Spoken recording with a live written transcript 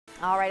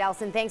All right,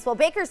 Allison, thanks. Well,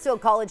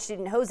 Bakersfield College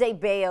student Jose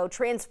Bello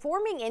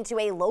transforming into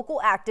a local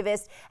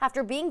activist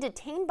after being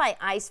detained by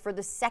ICE for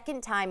the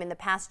second time in the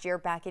past year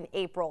back in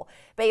April.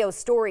 Bello's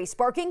story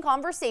sparking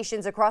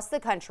conversations across the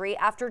country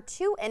after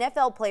two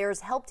NFL players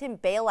helped him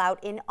bail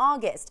out in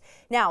August.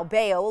 Now,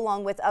 Bello,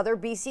 along with other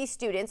BC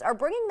students, are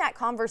bringing that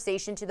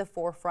conversation to the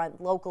forefront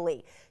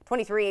locally.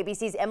 23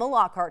 ABC's Emma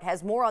Lockhart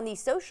has more on the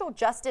social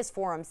justice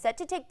forum set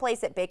to take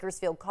place at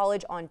Bakersfield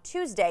College on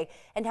Tuesday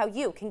and how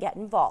you can get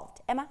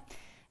involved. Emma?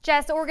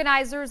 Jess,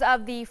 organizers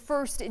of the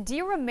first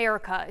Dear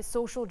America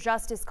Social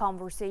Justice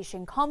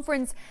Conversation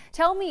Conference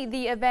tell me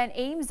the event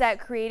aims at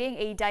creating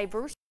a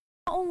diverse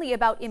not only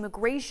about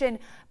immigration,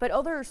 but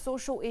other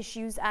social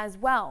issues as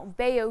well.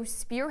 Bello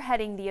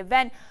spearheading the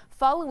event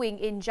following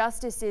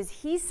injustices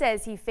he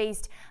says he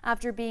faced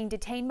after being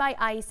detained by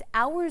ICE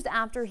hours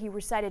after he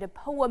recited a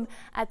poem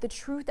at the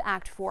Truth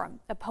Act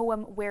Forum, a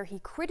poem where he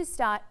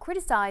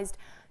criticized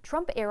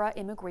Trump-era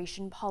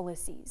immigration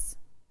policies.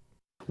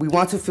 We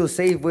want to feel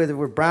safe whether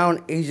we're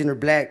brown, Asian, or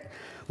black.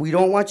 We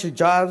don't want your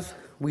jobs.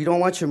 We don't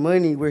want your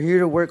money. We're here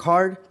to work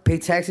hard, pay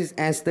taxes,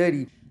 and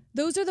study.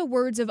 Those are the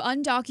words of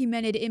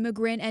undocumented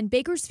immigrant and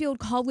Bakersfield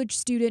College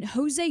student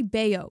Jose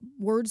Bello,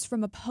 words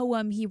from a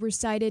poem he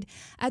recited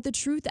at the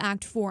Truth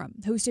Act Forum,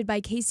 hosted by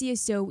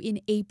KCSO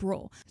in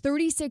April.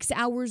 36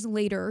 hours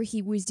later,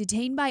 he was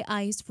detained by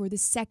ICE for the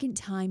second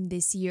time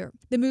this year.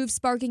 The move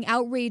sparking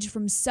outrage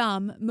from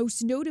some,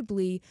 most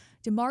notably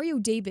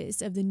Demario Davis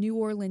of the New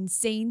Orleans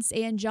Saints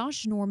and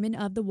Josh Norman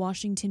of the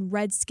Washington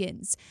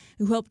Redskins,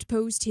 who helped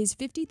post his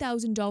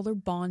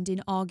 $50,000 bond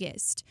in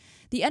August.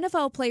 The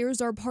NFL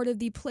players are part of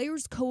the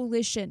Players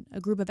Coalition,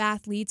 a group of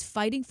athletes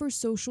fighting for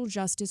social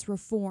justice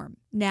reform.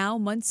 Now,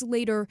 months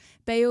later,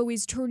 Bello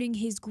is turning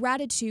his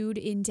gratitude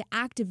into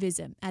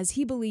activism as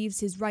he believes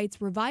his rights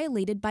were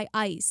violated by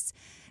ICE.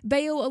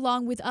 Bello,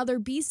 along with other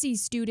BC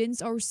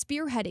students, are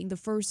spearheading the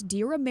first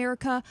Dear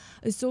America,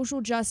 a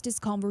social justice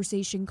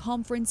conversation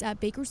conference at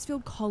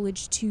Bakersfield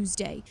College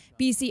Tuesday.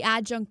 BC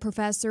adjunct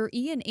professor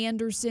Ian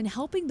Anderson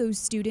helping those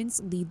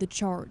students lead the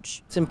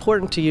charge. It's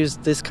important to use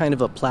this kind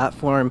of a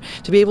platform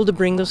to be able to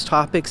bring those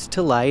topics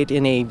to light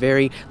in a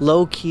very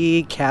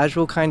low-key,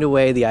 casual kind of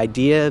way. The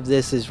idea of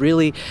this is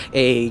really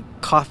a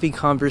coffee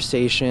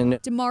conversation.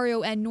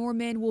 Demario and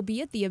Norman will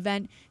be at the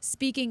event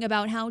speaking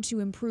about how to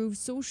improve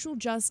social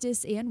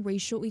justice and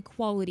racial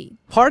equality.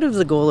 Part of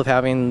the goal of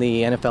having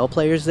the NFL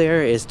players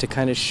there is to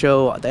kind of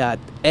show that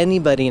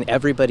anybody and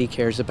everybody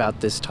cares about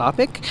this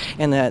topic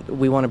and that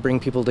we want to bring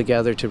people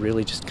together to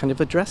really just kind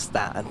of address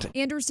that.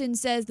 Anderson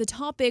says the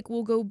topic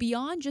will go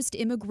beyond just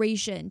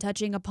immigration,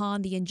 touching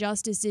upon the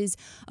injustices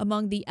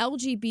among the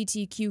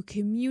LGBTQ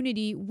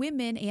community,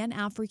 women, and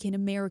African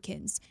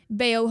Americans.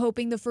 Bello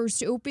hoping the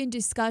first open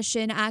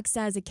discussion acts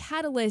as a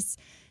catalyst,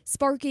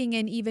 sparking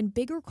an even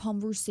bigger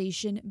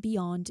conversation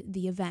beyond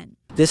the event.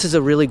 This is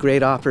a really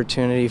great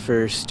opportunity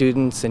for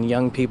students and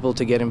young people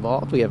to get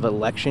involved. We have an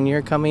election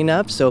year coming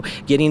up, so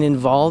getting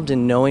involved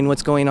and knowing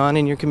what's going on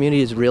in your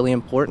community is really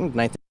important.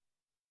 And I think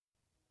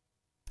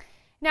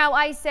Now,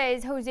 ICE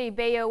says Jose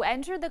Bello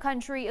entered the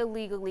country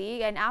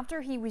illegally, and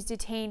after he was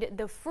detained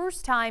the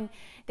first time,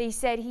 they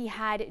said he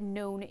had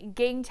known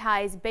gang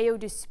ties. Bello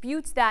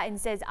disputes that and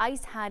says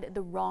ICE had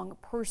the wrong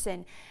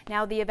person.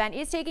 Now, the event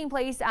is taking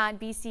place at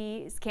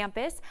BC's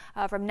campus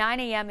from 9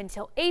 a.m.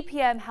 until 8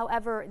 p.m.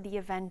 However, the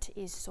event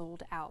is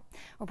sold out.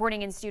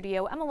 Reporting in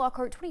studio, Emma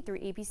Lockhart, 23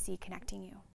 ABC, connecting you.